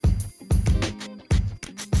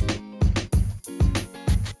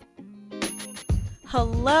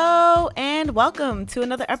Hello and welcome to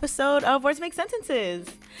another episode of Words Make Sentences.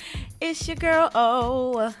 It's your girl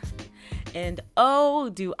O. And oh,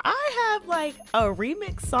 do I have like a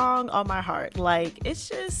remix song on my heart. Like, it's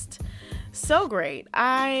just so great.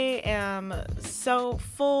 I am so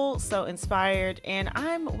full, so inspired, and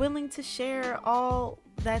I'm willing to share all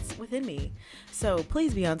that's within me. So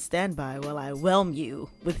please be on standby while I whelm you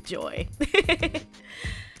with joy.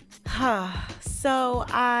 So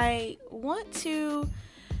I want to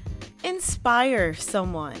inspire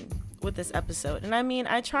someone with this episode. And I mean,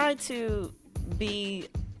 I try to be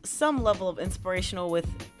some level of inspirational with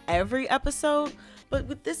every episode, but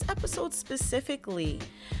with this episode specifically,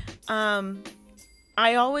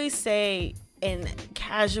 I always say in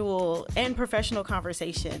casual and professional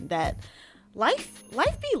conversation that life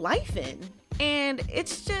be lifin'. And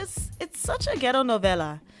it's such a ghetto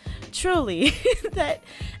novela, truly, that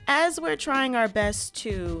as we're trying our best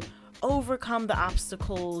to overcome the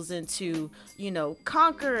obstacles and to,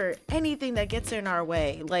 conquer anything that gets in our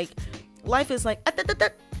way, like life is like,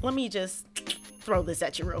 let me just throw this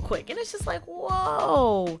at you real quick. And it's just like,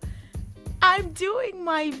 whoa, I'm doing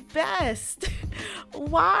my best.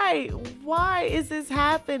 Why is this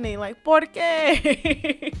happening? Like, ¿por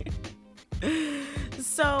qué?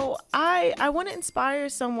 So I want to inspire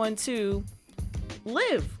someone to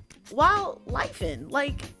live while lifing.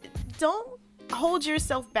 Like, don't hold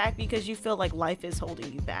yourself back because you feel like life is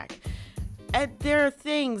holding you back. And there are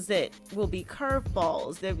things that will be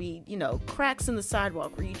curveballs. There'll be, cracks in the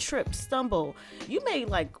sidewalk where you trip, stumble. You may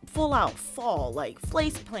like full out fall, like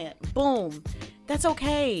face plant, boom. That's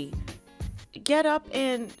okay. Get up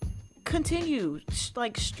and continue,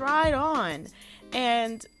 like stride on.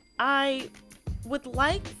 And I would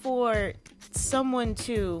like for someone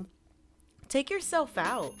to take yourself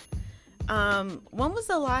out. When was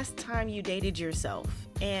the last time you dated yourself?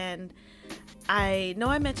 And I know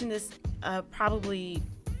I mentioned this probably,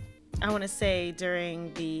 I want to say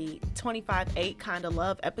during the 25-8 kind of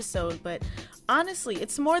love episode, but honestly,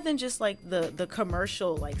 it's more than just like the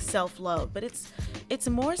commercial like self-love, but it's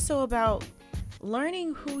more so about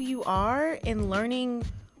learning who you are and learning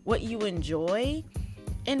what you enjoy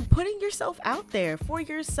and putting yourself out there for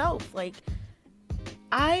yourself. Like,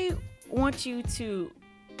 I want you to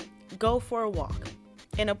go for a walk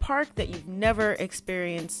in a park that you've never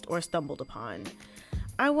experienced or stumbled upon.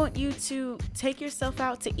 I want you to take yourself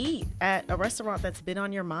out to eat at a restaurant that's been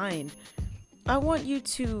on your mind. I want you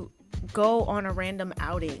to go on a random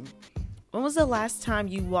outing. When was the last time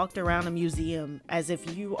you walked around a museum as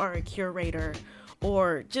if you are a curator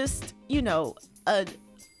or just,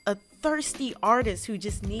 a thirsty artist who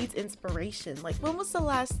just needs inspiration? Like, when was the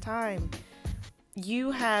last time you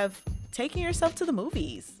have taken yourself to the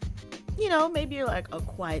movies? Maybe you're like a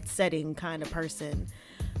quiet setting kind of person.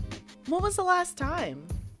 When was the last time?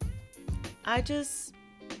 I just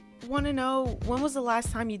want to know, when was the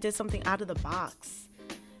last time you did something out of the box?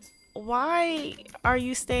 Why are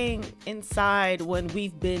you staying inside when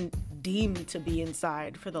we've been deemed to be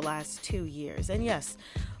inside for the last 2 years? And yes,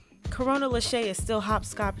 Corona Lachey is still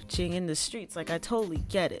hopscotching in the streets. Like, I totally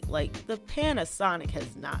get it. Like, the Panasonic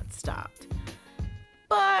has not stopped.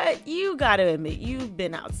 But you gotta admit, you've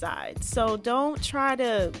been outside. So don't try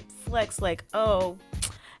to flex like, oh,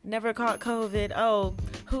 never caught COVID. Oh,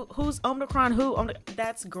 who's Omicron?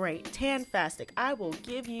 That's great. Tan-fastic. I will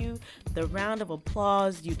give you the round of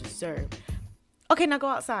applause you deserve. Okay, now go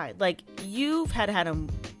outside. Like, you've had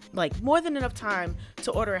more than enough time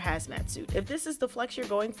to order a hazmat suit. If this is the flex you're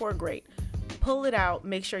going for, great. Pull it out.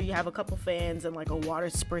 Make sure you have a couple fans and like a water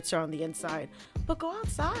spritzer on the inside. But go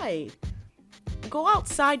outside. Go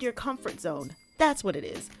outside your comfort zone. That's what it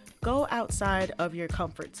is. Go outside of your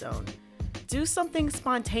comfort zone. Do something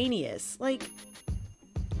spontaneous. Like,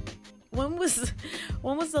 when was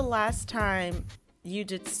the last time you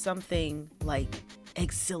did something like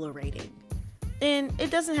exhilarating? And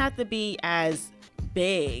it doesn't have to be as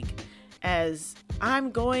big as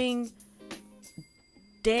I'm going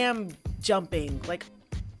damn jumping. Like,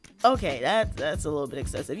 okay, that's a little bit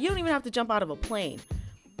excessive. You don't even have to jump out of a plane.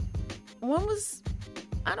 When was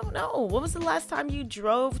the last time you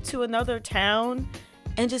drove to another town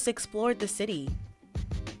and just explored the city?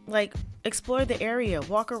 Like, explore the area,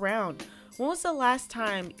 walk around. When was the last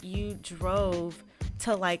time you drove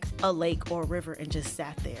to like a lake or a river and just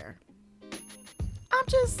sat there? I'm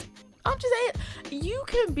just saying, you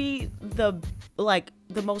can be the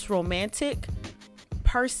most romantic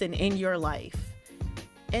person in your life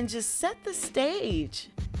and just set the stage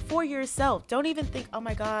for yourself. Don't even think, oh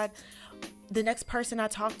my God, the next person I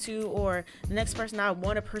talk to or the next person I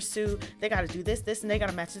want to pursue, they got to do this, and they got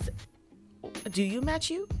to match this. Do you match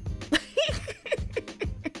you?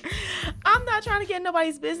 I'm not trying to get in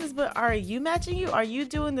nobody's business, but are you matching you? Are you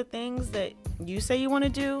doing the things that you say you want to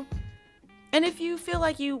do? And if you feel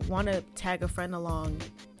like you want to tag a friend along,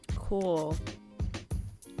 cool.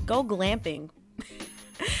 Go glamping.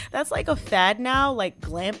 That's like a fad now, like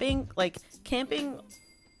glamping, like camping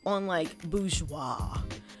on like bourgeois.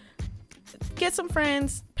 Get some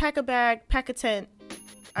friends, pack a bag, pack a tent.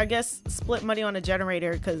 I guess split money on a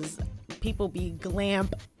generator because people be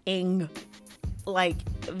glamping like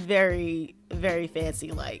very, very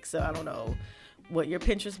fancy like. So I don't know what your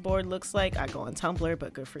Pinterest board looks like. I go on Tumblr,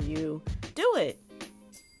 but good for you. Do it.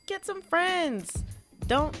 Get some friends.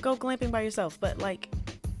 Don't go glamping by yourself, but like,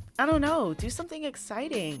 I don't know, do something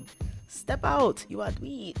exciting. Step out. You are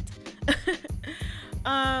sweet.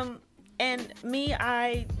 And me,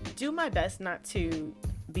 I do my best not to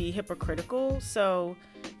be hypocritical. So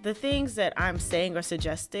the things that I'm saying or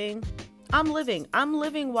suggesting, I'm living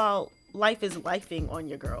while life is lifing on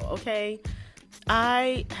your girl. Okay.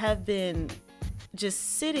 I have been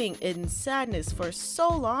just sitting in sadness for so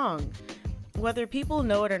long, whether people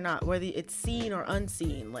know it or not, whether it's seen or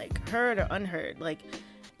unseen, like heard or unheard. Like,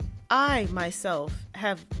 I myself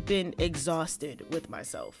have been exhausted with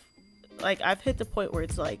myself. Like, I've hit the point where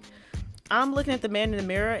it's like, I'm looking at the man in the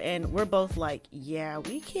mirror and we're both like, yeah,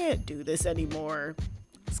 we can't do this anymore.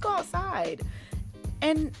 Let's go outside.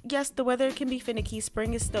 And yes, the weather can be finicky.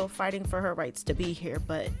 Spring is still fighting for her rights to be here,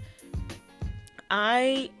 but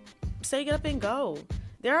I say get up and go.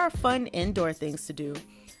 There are fun indoor things to do.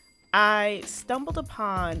 I stumbled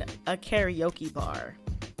upon a karaoke bar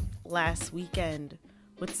last weekend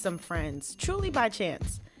with some friends, truly by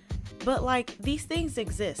chance. But like, these things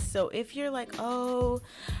exist. So if you're like, oh,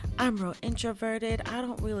 I'm real introverted, I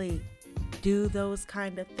don't really do those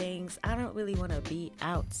kind of things, I don't really want to be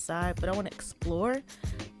outside, but I want to explore,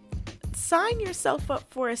 sign yourself up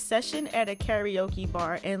for a session at a karaoke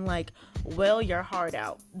bar and like wail your heart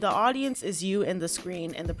out. The audience is you and the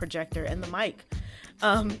screen and the projector and the mic.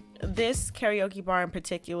 This karaoke bar in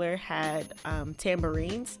particular had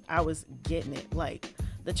tambourines. I was getting it. Like,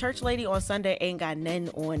 the church lady on Sunday ain't got none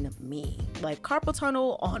on me. Like, carpal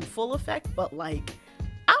tunnel on full effect, but like,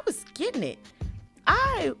 I was getting it.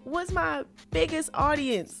 I was my biggest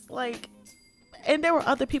audience. Like, and there were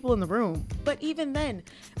other people in the room. But even then,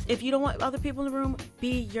 if you don't want other people in the room,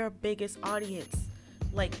 be your biggest audience.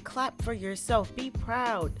 Like, clap for yourself. Be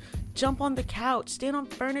proud. Jump on the couch. Stand on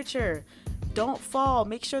furniture. Don't fall.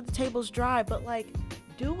 Make sure the table's dry. But like,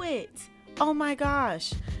 do it. Oh my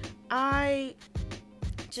gosh. I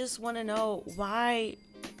just want to know, why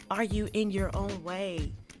are you in your own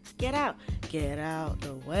way? Get out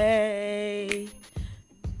the way,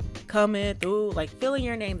 coming through, like filling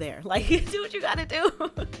your name there, like do what you gotta do.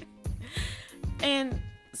 And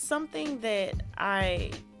something that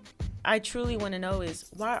I truly want to know is,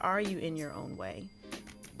 why are you in your own way?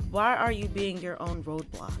 Why are you being your own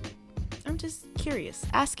roadblock? I'm just curious,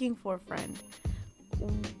 asking for a friend.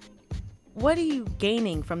 What are you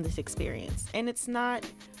gaining from this experience? And it's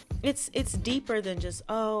deeper than just,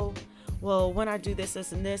 oh, well, when I do this,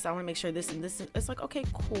 this, and this, I want to make sure this and this. It's like, okay,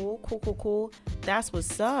 cool. That's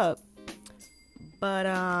what's up. But,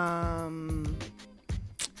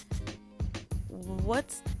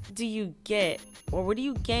 what do you get, or what do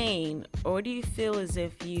you gain, or what do you feel as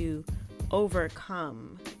if you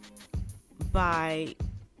overcome by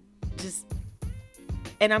just,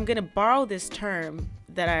 and I'm going to borrow this term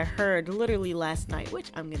that I heard literally last night,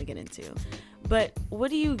 which I'm going to get into, but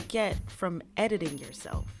what do you get from editing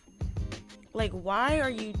yourself? Like, why are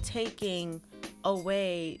you taking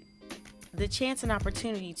away the chance and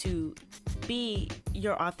opportunity to be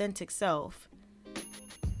your authentic self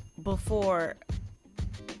before,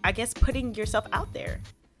 I guess, putting yourself out there?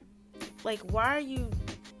 Like, why are you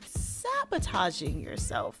sabotaging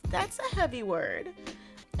yourself? That's a heavy word.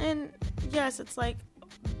 And yes, it's like,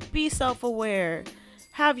 be self-aware,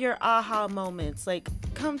 have your aha moments, like,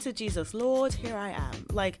 come to Jesus, Lord, here I am.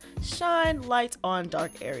 Like, shine light on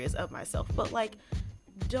dark areas of myself. But like,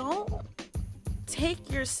 don't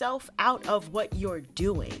take yourself out of what you're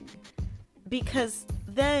doing, because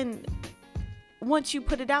then once you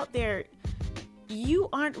put it out there, you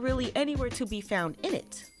aren't really anywhere to be found in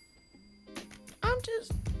it.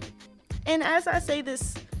 And as I say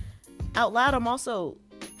this out loud, I'm also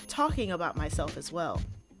talking about myself as well.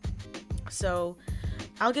 So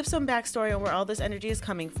I'll give some backstory on where all this energy is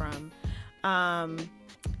coming from.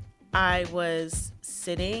 I was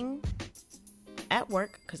sitting at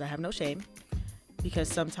work, because I have no shame, because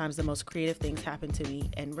sometimes the most creative things happen to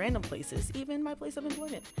me in random places, even my place of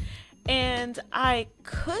employment. And I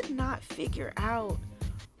could not figure out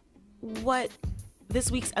what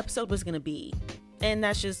this week's episode was going to be. And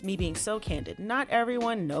that's just me being so candid. Not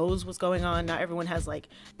everyone knows what's going on. Not everyone has like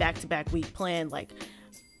back-to-back week plan. Like,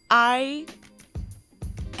 I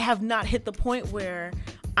have not hit the point where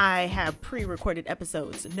I have pre-recorded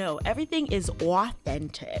episodes. No, everything is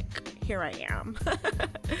authentic. Here I am.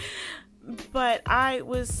 But I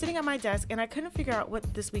was sitting at my desk and I couldn't figure out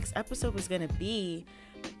what this week's episode was going to be.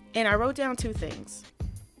 And I wrote down two things.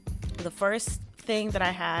 The first thing that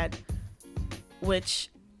I had, which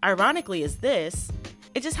ironically is this,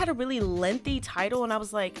 it just had a really lengthy title. And I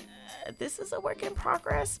was like, this is a work in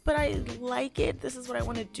progress, but I like it. This is what I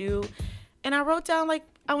want to do. And I wrote down, like,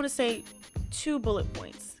 I want to say 2 bullet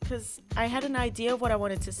points because I had an idea of what I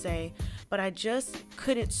wanted to say, but I just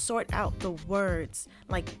couldn't sort out the words,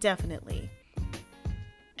 like, definitely.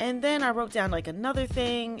 And then I wrote down like another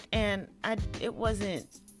thing, and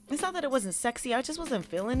it's not that it wasn't sexy, I just wasn't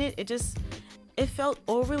feeling it. It felt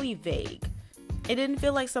overly vague. It didn't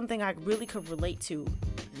feel like something I really could relate to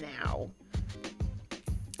now.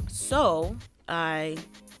 So I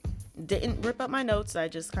didn't rip up my notes. I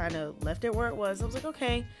just kind of left it where it was. I was like,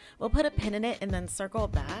 okay, we'll put a pin in it and then circle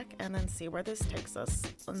back and then see where this takes us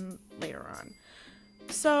later on.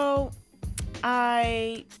 So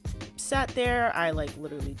I sat there. I like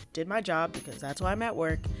literally did my job because that's why I'm at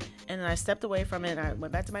work. And then I stepped away from it and I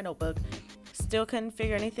went back to my notebook. Still couldn't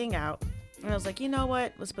figure anything out. And I was like, you know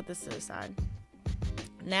what? Let's put this to the side.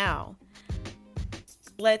 Now,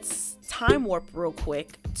 let's time warp real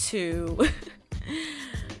quick to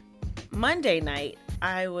Monday night.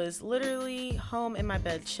 I was literally home in my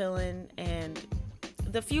bed chilling, and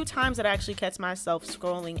the few times that I actually catch myself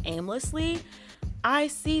scrolling aimlessly, I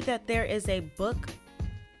see that there is a book,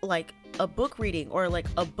 like a book reading or like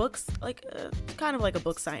a book's like kind of like a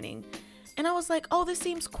book signing. And I was like, oh, this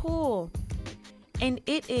seems cool. And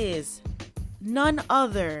it is none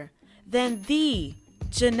other than the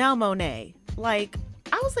Janelle Monáe. Like,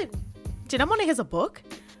 I was like, Janelle Monáe has a book?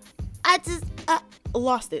 I just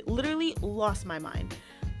lost it. Literally lost my mind.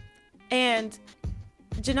 And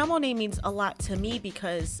Janelle Monáe means a lot to me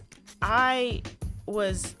because I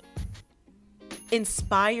was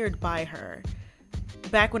inspired by her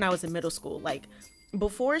back when I was in middle school. Like,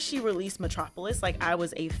 before she released Metropolis, like, I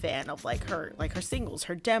was a fan of like her singles,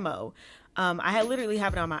 her demo. I had literally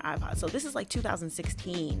have it on my iPod. So this is like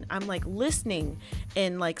 2016. I'm like listening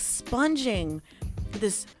and like sponging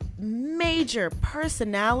this major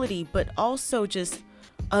personality, but also just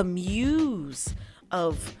a muse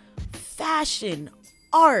of fashion,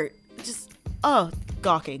 art, just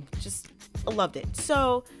gawking. Just loved it.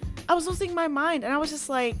 So I was losing my mind and I was just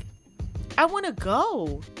like, I want to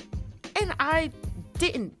go. And I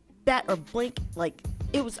didn't bat or blink. Like,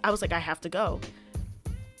 I was like, I have to go.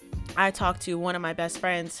 I talked to one of my best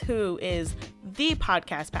friends who is the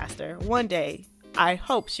podcast pastor. One day, I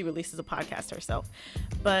hope she releases a podcast herself.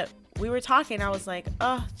 But we were talking. I was like,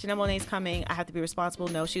 Janelle Monáe's coming. I have to be responsible.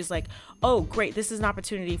 No, she's like, oh, great. This is an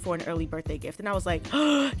opportunity for an early birthday gift. And I was like,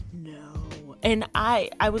 no. And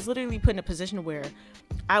I was literally put in a position where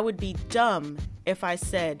I would be dumb if I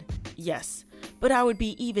said yes. But I would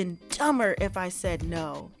be even dumber if I said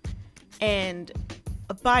no. And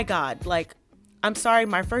by God, like, I'm sorry,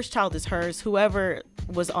 my first child is hers. Whoever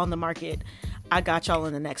was on the market, I got y'all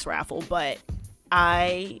in the next raffle. But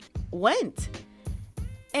I went.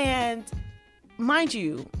 And mind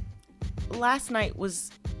you, last night was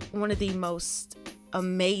one of the most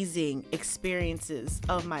amazing experiences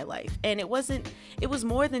of my life. And it was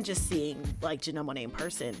more than just seeing like Janelle Monáe in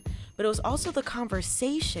person, but it was also the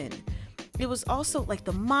conversation. It was also like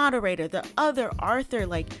the moderator, the other Arthur,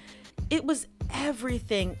 like it was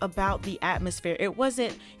everything about the atmosphere. It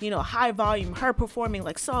wasn't, high volume, her performing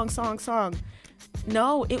like song.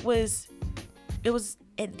 No, it was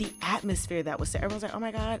the atmosphere that was there. Everyone's like, oh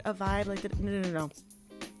my God, a vibe. Like, no.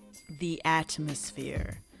 The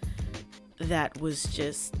atmosphere that was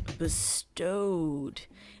just bestowed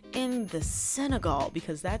in the synagogue,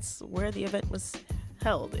 because that's where the event was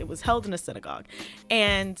held. It was held in a synagogue.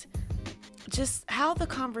 And just how the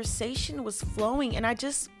conversation was flowing. And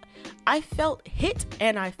I felt hit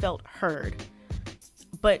and I felt heard,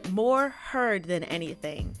 but more heard than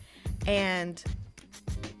anything. And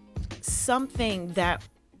something that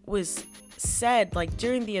was said like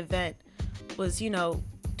during the event was,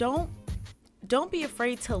 don't be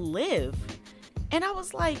afraid to live. And I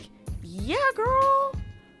was like, yeah, girl,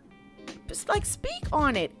 just like speak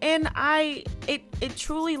on it. And it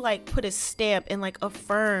truly like put a stamp and like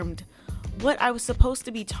affirmed what I was supposed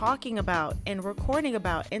to be talking about and recording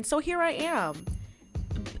about. And so here I am,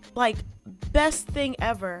 like, best thing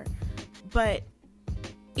ever. But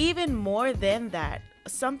even more than that,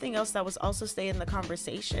 something else that was also staying in the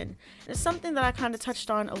conversation, it's something that I kind of touched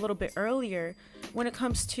on a little bit earlier when it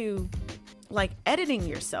comes to like editing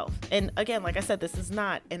yourself. And again, like I said, this is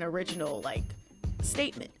not an original like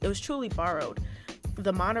statement. It was truly borrowed.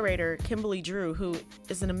 The moderator, Kimberly Drew, who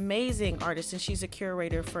is an amazing artist, and she's a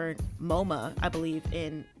curator for MoMA, I believe,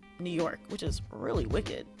 in New York, which is really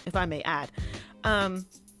wicked, if I may add.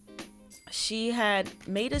 She had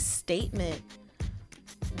made a statement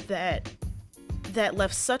that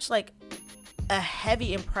left such like a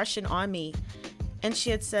heavy impression on me. And she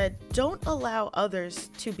had said, "Don't allow others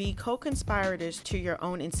to be co-conspirators to your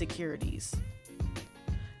own insecurities."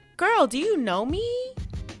 Girl, do you know me?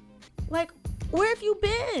 Like, where have you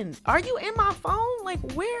been? Are you in my phone? Like,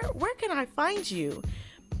 where can I find you?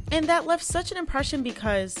 And that left such an impression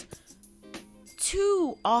because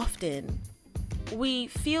too often we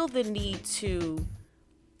feel the need to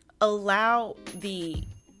allow the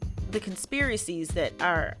conspiracies that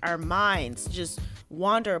our minds just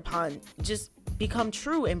wander upon just become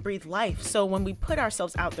true and breathe life. So when we put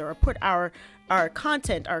ourselves out there, or put our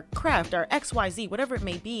content, our craft, our XYZ, whatever it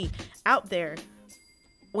may be out there,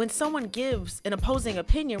 when someone gives an opposing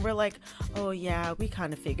opinion, we're like, oh yeah, we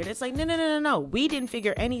kind of figured. It's like, no. We didn't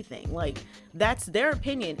figure anything. Like, that's their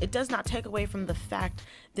opinion. It does not take away from the fact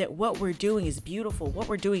that what we're doing is beautiful. What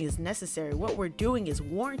we're doing is necessary. What we're doing is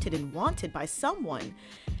warranted and wanted by someone.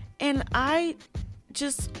 And I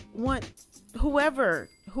just want whoever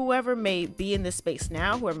may be in this space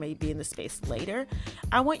now, whoever may be in this space later,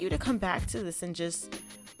 I want you to come back to this and just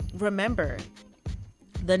remember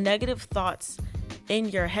the negative thoughts in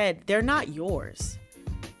your head, they're not yours.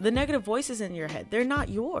 The negative voices in your head, they're not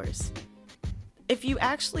yours. If you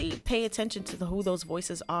actually pay attention to who those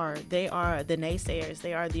voices are, they are the naysayers,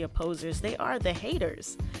 they are the opposers, they are the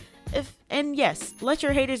haters. And yes, let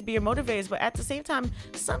your haters be your motivators, but at the same time,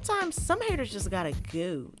 sometimes some haters just gotta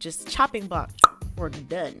go, just chopping block or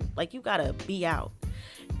done. Like, you gotta be out.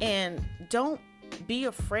 And don't be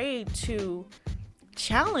afraid to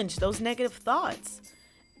challenge those negative thoughts.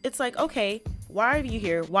 It's like, okay, why are you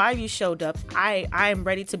here? Why have you showed up? I am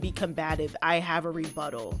ready to be combative. I have a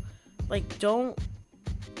rebuttal. Like, don't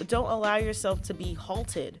allow yourself to be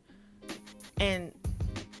halted, and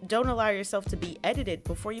don't allow yourself to be edited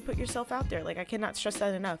before you put yourself out there. Like, I cannot stress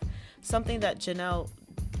that enough. Something that Janelle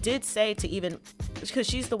did say, to even, because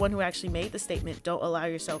she's the one who actually made the statement, don't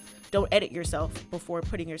edit yourself before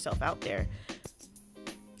putting yourself out there.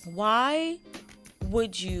 Why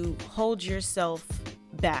would you hold yourself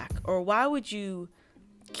back? Or why would you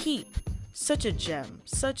keep such a gem,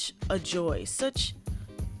 such a joy, such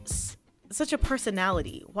a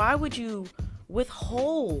personality? Why would you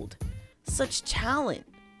withhold such talent,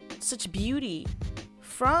 such beauty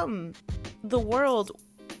from the world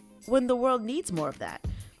when the world needs more of that?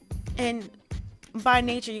 And by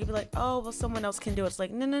nature, you could be like, oh, well, someone else can do it. It's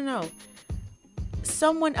like, no.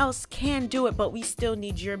 Someone else can do it, but we still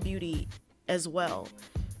need your beauty as well.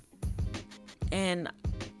 And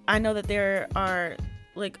I know that there are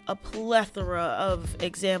like a plethora of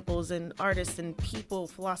examples and artists and people,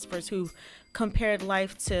 philosophers who compared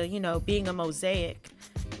life to, being a mosaic.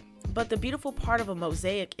 But the beautiful part of a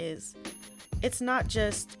mosaic is it's not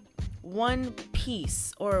just one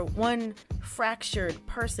piece or one fractured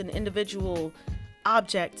person, individual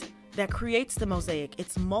object that creates the mosaic.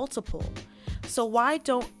 It's multiple. So why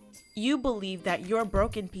don't you believe that your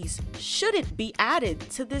broken piece shouldn't be added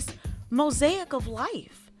to this mosaic of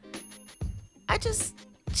life? I just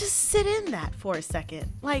sit in that for a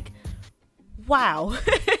second. Like, wow.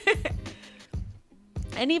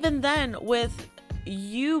 And even then, with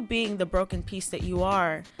you being the broken piece that you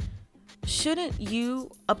are, shouldn't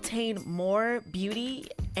you obtain more beauty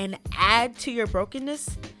and add to your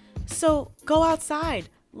brokenness? So go outside,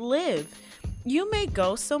 live. You may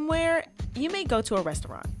go somewhere, you may go to a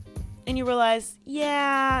restaurant and you realize,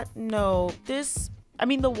 the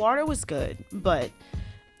water was good, but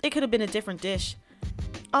it could have been a different dish.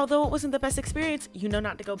 Although it wasn't the best experience, you know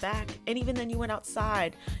not to go back. And even then, you went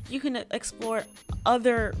outside. You can explore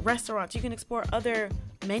other restaurants. You can explore other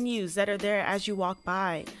menus that are there as you walk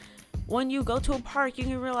by. When you go to a park, you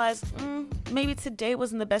can realize, maybe today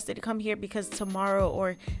wasn't the best day to come here because tomorrow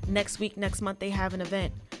or next week, next month, they have an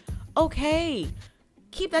event. Okay,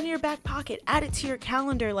 keep that in your back pocket. Add it to your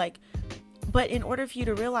calendar. But in order for you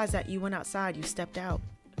to realize that you went outside, you stepped out.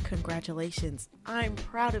 Congratulations. I'm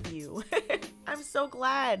proud of you. I'm so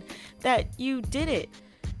glad that you did it.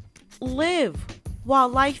 Live while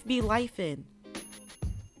life be lifin'.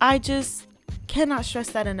 I just cannot stress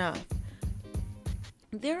that enough.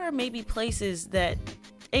 There are maybe places that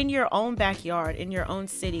in your own backyard, in your own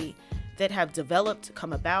city, that have developed,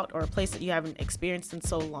 come about, or a place that you haven't experienced in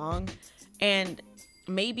so long. And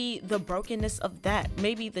maybe the brokenness of that,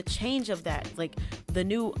 maybe the change of that, like the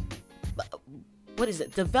new, what is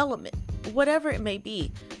it, development, whatever it may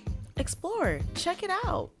be. Explore, check it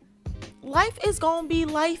out. Life is gonna be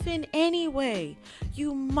life in anyway.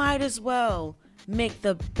 You might as well make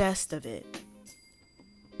the best of it.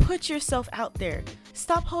 Put yourself out there.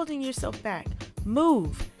 Stop holding yourself back.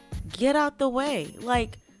 Move. Get out the way.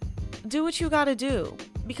 Like, do what you gotta do.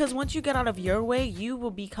 Because once you get out of your way, you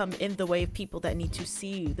will become in the way of people that need to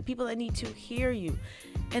see you, the people that need to hear you.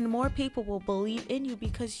 And more people will believe in you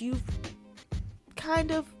because you've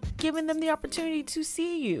kind of given them the opportunity to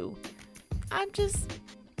see you.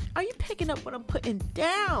 Are you picking up what I'm putting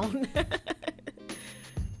down?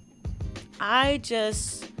 I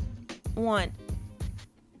just want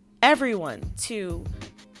everyone to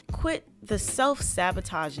quit the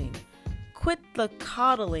self-sabotaging, quit the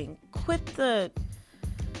coddling, quit the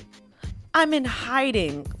I'm in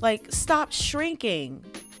hiding. Like, stop shrinking.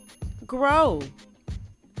 Grow.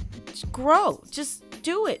 Just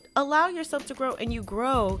do it. Allow yourself to grow, and you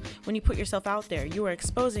grow when you put yourself out there. You are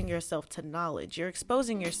exposing yourself to knowledge. You're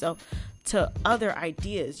exposing yourself to other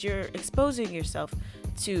ideas. You're exposing yourself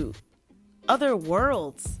to other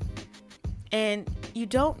worlds. And you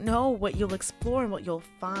don't know what you'll explore and what you'll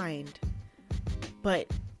find. But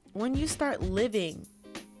when you start living,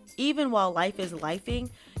 even while life is lifing,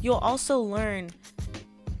 you'll also learn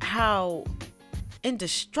how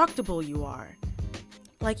indestructible you are.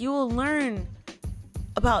 Like, you will learn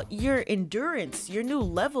about your endurance, your new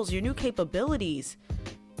levels, your new capabilities.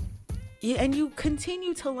 And you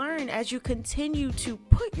continue to learn as you continue to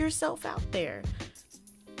put yourself out there.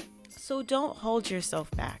 So don't hold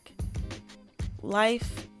yourself back.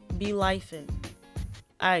 Life be lifin'.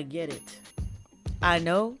 I get it. I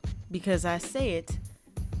know, because I say it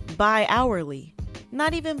bi-hourly,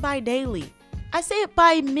 not even bi-daily. I say it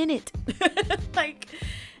bi-minute. Like,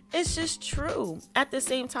 it's just true. At the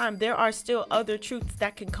same time, there are still other truths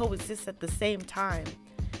that can coexist at the same time.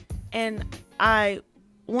 And I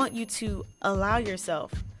want you to allow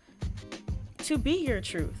yourself to be your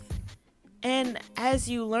truth. And as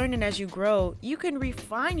you learn and as you grow, you can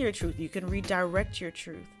refine your truth. You can redirect your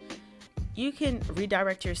truth. You can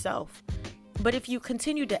redirect yourself. But if you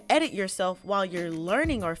continue to edit yourself while you're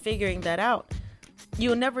learning or figuring that out,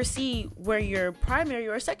 you'll never see where your primary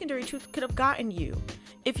or secondary truth could have gotten you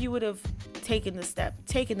if you would have taken the step,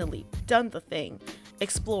 taken the leap, done the thing,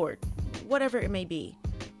 explored, whatever it may be.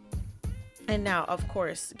 And now, of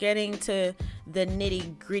course, getting to the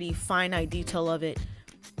nitty-gritty, finite detail of it,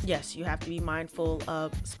 yes, you have to be mindful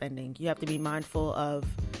of spending. You have to be mindful of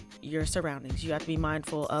your surroundings. You have to be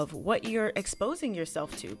mindful of what you're exposing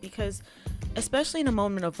yourself to, because especially in a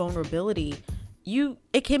moment of vulnerability,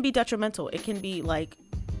 it can be detrimental. It can be like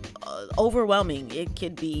overwhelming. It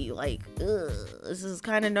could be like, this is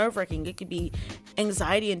kind of nerve-wracking. It could be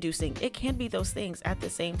anxiety-inducing. It can be those things at the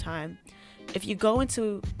same time. If you go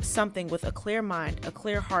into something with a clear mind, a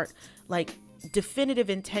clear heart, like definitive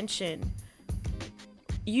intention,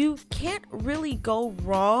 you can't really go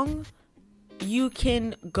wrong. You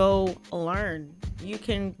can go learn. You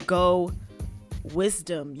can go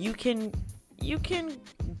wisdom. You can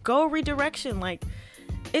go redirection. Like,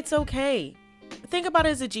 it's okay. Think about it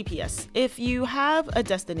as a GPS. If you have a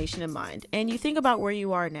destination in mind and you think about where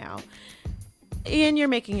you are now and you're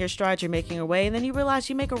making your strides, you're making your way, and then you realize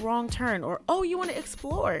you make a wrong turn, or, oh, you want to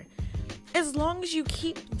explore. As long as you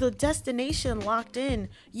keep the destination locked in,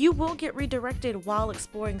 you will get redirected while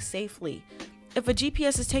exploring safely. If a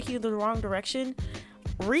GPS is taking you the wrong direction,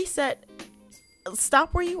 reset,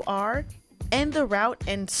 stop where you are, end the route,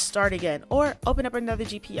 and start again, or open up another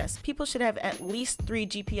GPS. People should have at least 3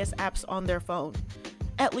 GPS apps on their phone.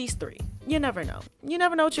 At least 3. You never know. You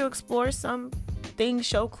never know what you explore. Some things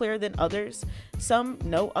show clearer than others. Some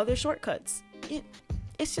know other shortcuts.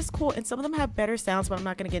 It's just cool. And some of them have better sounds, but I'm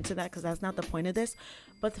not going to get into that because that's not the point of this.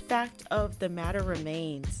 But the fact of the matter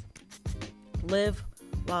remains, live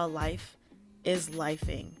while life is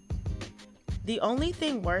lifing. The only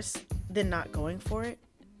thing worse than not going for it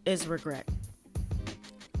is regret.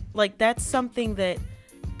 Like, that's something that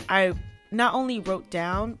I not only wrote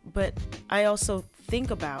down, but I also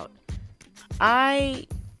think about. I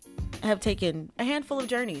have taken a handful of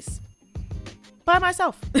journeys by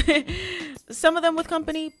myself. Some of them with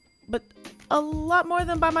company, but a lot more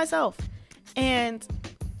than by myself. And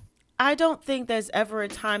I don't think there's ever a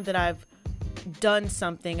time that I've done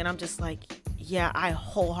something and I'm just like, yeah, I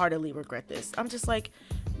wholeheartedly regret this. I'm just like,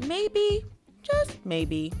 maybe, just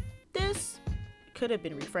maybe, this could have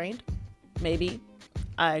been refrained. Maybe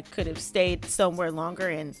I could have stayed somewhere longer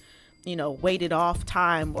and waited off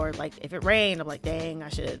time, or like if it rained, I'm like, dang, I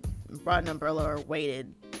should have brought an umbrella or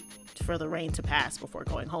waited for the rain to pass before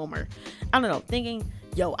going home, or I don't know, thinking,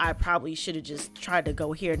 yo, I probably should have just tried to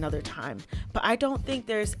go here another time. But I don't think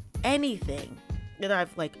there's anything that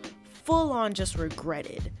I've like full on just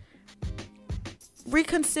regretted.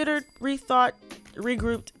 Reconsidered, rethought,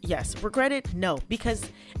 regrouped, yes. Regretted, no, because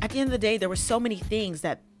at the end of the day, there were so many things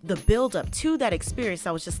that the build up to that experience,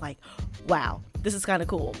 I was just like, wow, this is kind of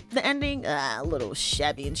cool. The ending, a little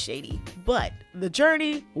shabby and shady, but the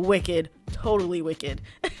journey, wicked, totally wicked.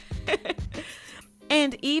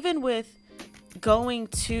 And even with going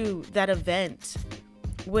to that event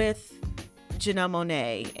with Janelle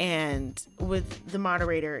Monáe and with the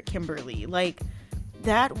moderator Kimberly, like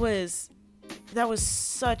that was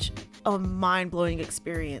such a mind-blowing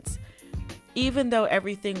experience. Even though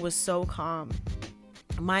everything was so calm,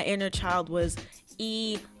 my inner child was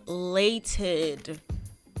elated,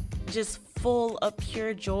 just full of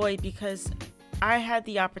pure joy, because I had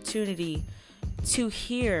the opportunity to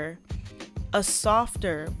hear a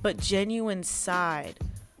softer but genuine side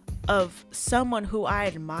of someone who I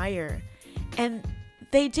admire. And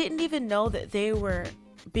they didn't even know that they were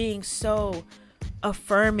being so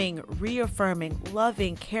affirming, reaffirming,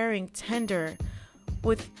 loving, caring, tender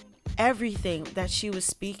with everything that she was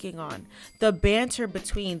speaking on. The banter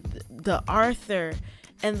between the Arthur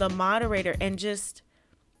and the moderator, and just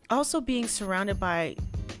also being surrounded by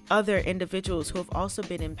other individuals who have also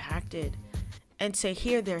been impacted, and to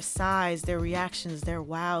hear their sighs, their reactions, their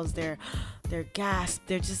wows, their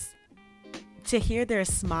gasps, to hear their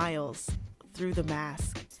smiles through the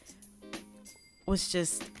mask was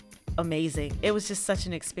just amazing. It was just such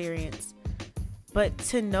an experience. But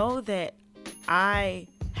to know that I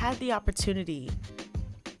had the opportunity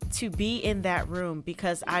to be in that room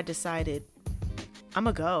because I decided I'm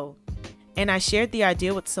gonna go, and I shared the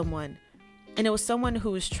idea with someone, and it was someone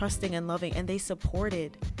who was trusting and loving, and they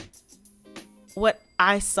supported what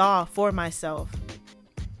I saw for myself.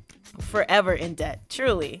 Forever in debt,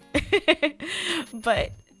 truly.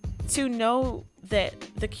 But to know that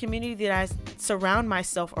the community that I surround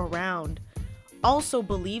myself around also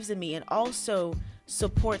believes in me and also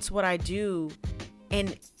supports what I do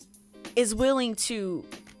and is willing to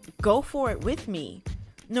go for it with me,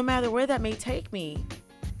 no matter where that may take me,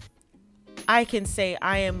 I can say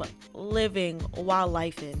I am living while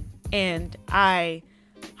lifing. And I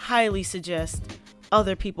highly suggest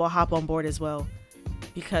other people hop on board as well,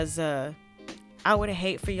 because I would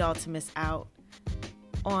hate for y'all to miss out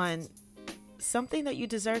on something that you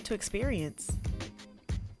deserve to experience.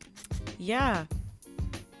 Yeah,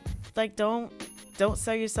 like don't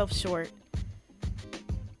sell yourself short.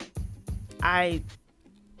 I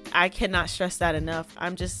cannot stress that enough.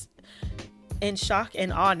 I'm just in shock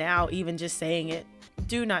and awe now, even just saying it.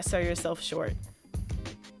 Do not sell yourself short.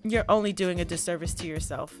 You're only doing a disservice to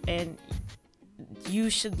yourself, and you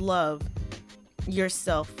should love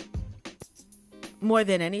yourself more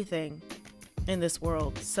than anything in this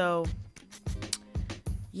world. So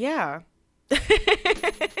yeah.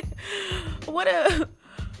 What a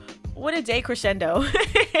day crescendo.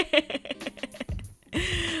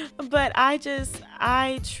 But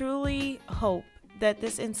I truly hope that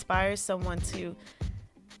this inspires someone to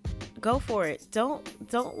go for it. Don't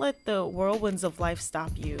let the whirlwinds of life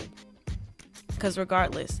stop you. Because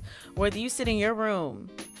regardless, whether you sit in your room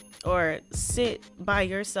or sit by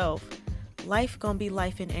yourself, life gonna be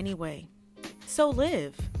life in anyway. So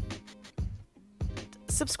live.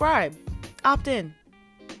 Subscribe. Opt in.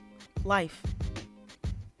 Life.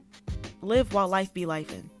 Live while life be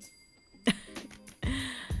lifing.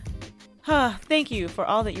 Thank you for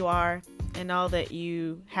all that you are, and all that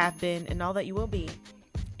you have been, and all that you will be.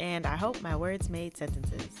 And I hope my words made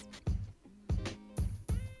sentences.